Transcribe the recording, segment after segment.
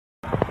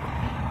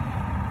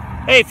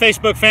Hey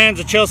Facebook fans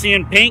of Chelsea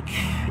in Pink,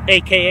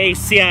 aka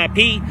CIP.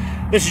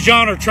 This is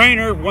John, our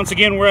trainer. Once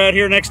again, we're out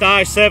here next to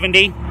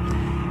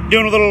I-70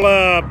 doing a little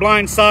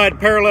blind side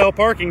parallel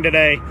parking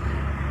today.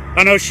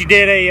 I know she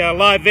did a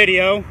live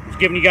video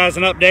giving you guys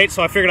an update,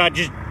 so I figured I'd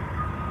just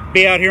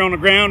be out here on the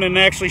ground and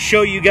actually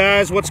show you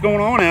guys what's going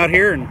on out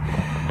here. And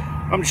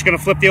I'm just going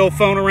to flip the old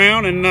phone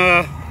around and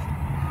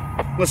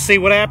let's see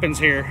what happens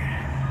here.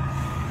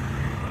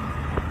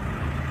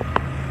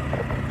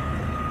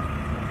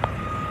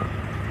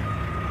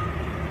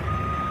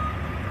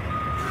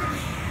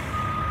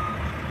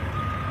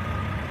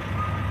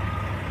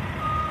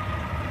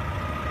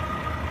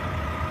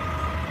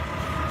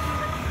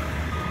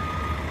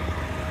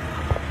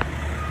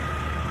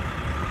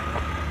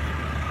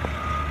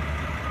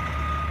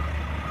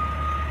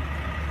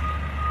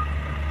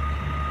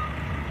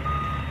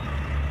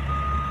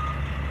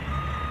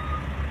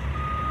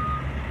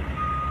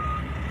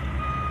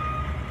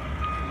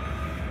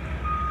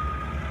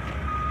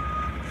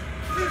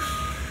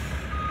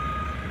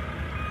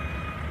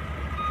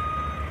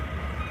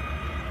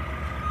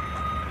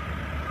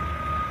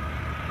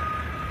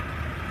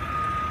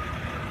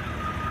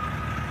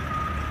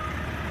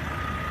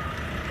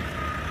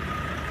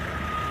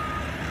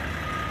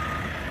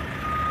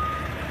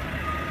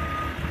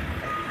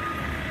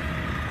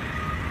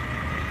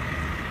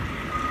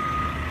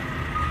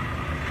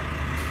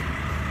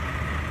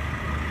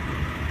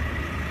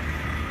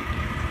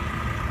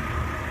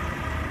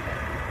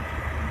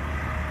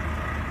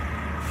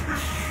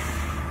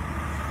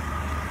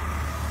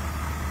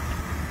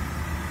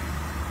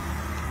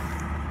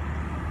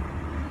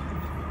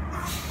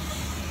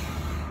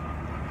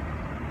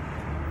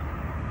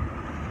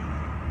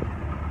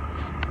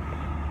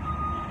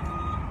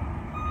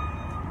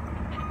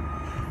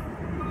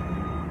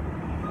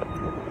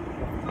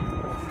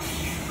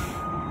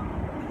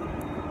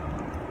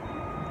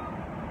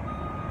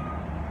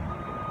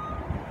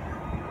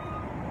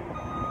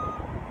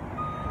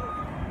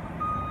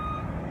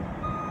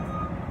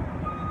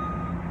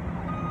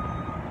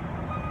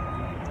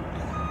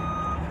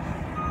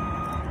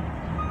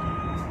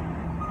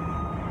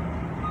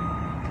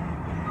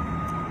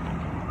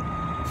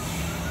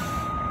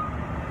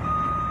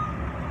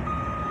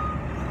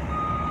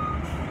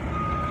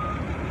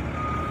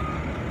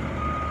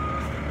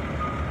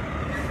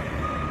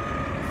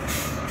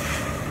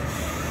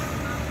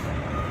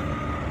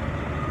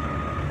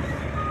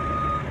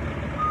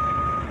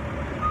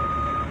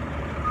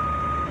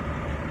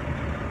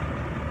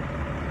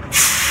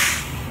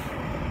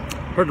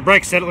 Heard the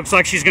brake set. It looks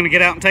like she's going to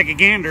get out and take a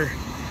gander.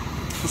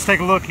 Let's take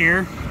a look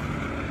here.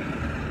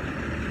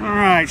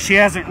 Alright, she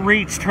hasn't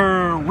reached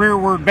her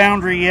rearward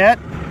boundary yet,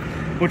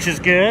 which is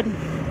good.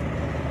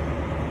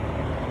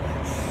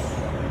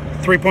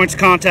 3 points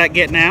of contact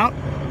getting out.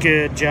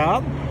 Good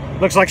job.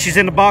 Looks like she's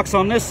in the box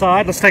on this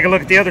side. Let's take a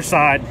look at the other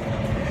side.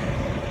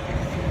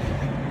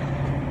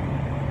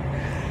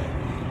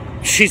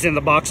 She's in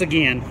the box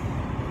again.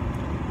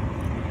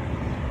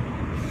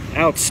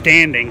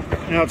 Outstanding.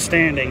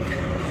 Outstanding.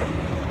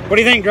 What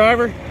do you think,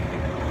 driver?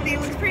 I think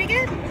it looks pretty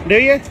good. Do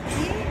you?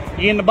 Yeah.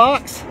 You in the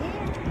box?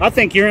 Yeah. I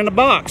think you're in the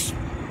box.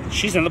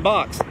 She's in the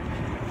box.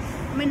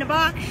 I'm in the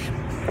box.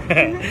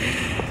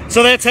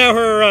 So that's how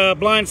her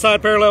blind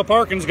side parallel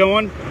parking's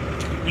going.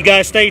 You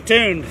guys stay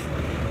tuned.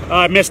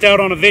 I missed out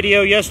on a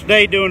video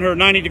yesterday doing her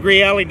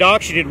 90-degree alley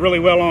dock. She did really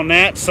well on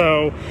that,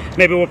 so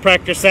maybe we'll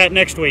practice that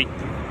next week.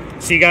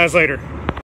 See you guys later.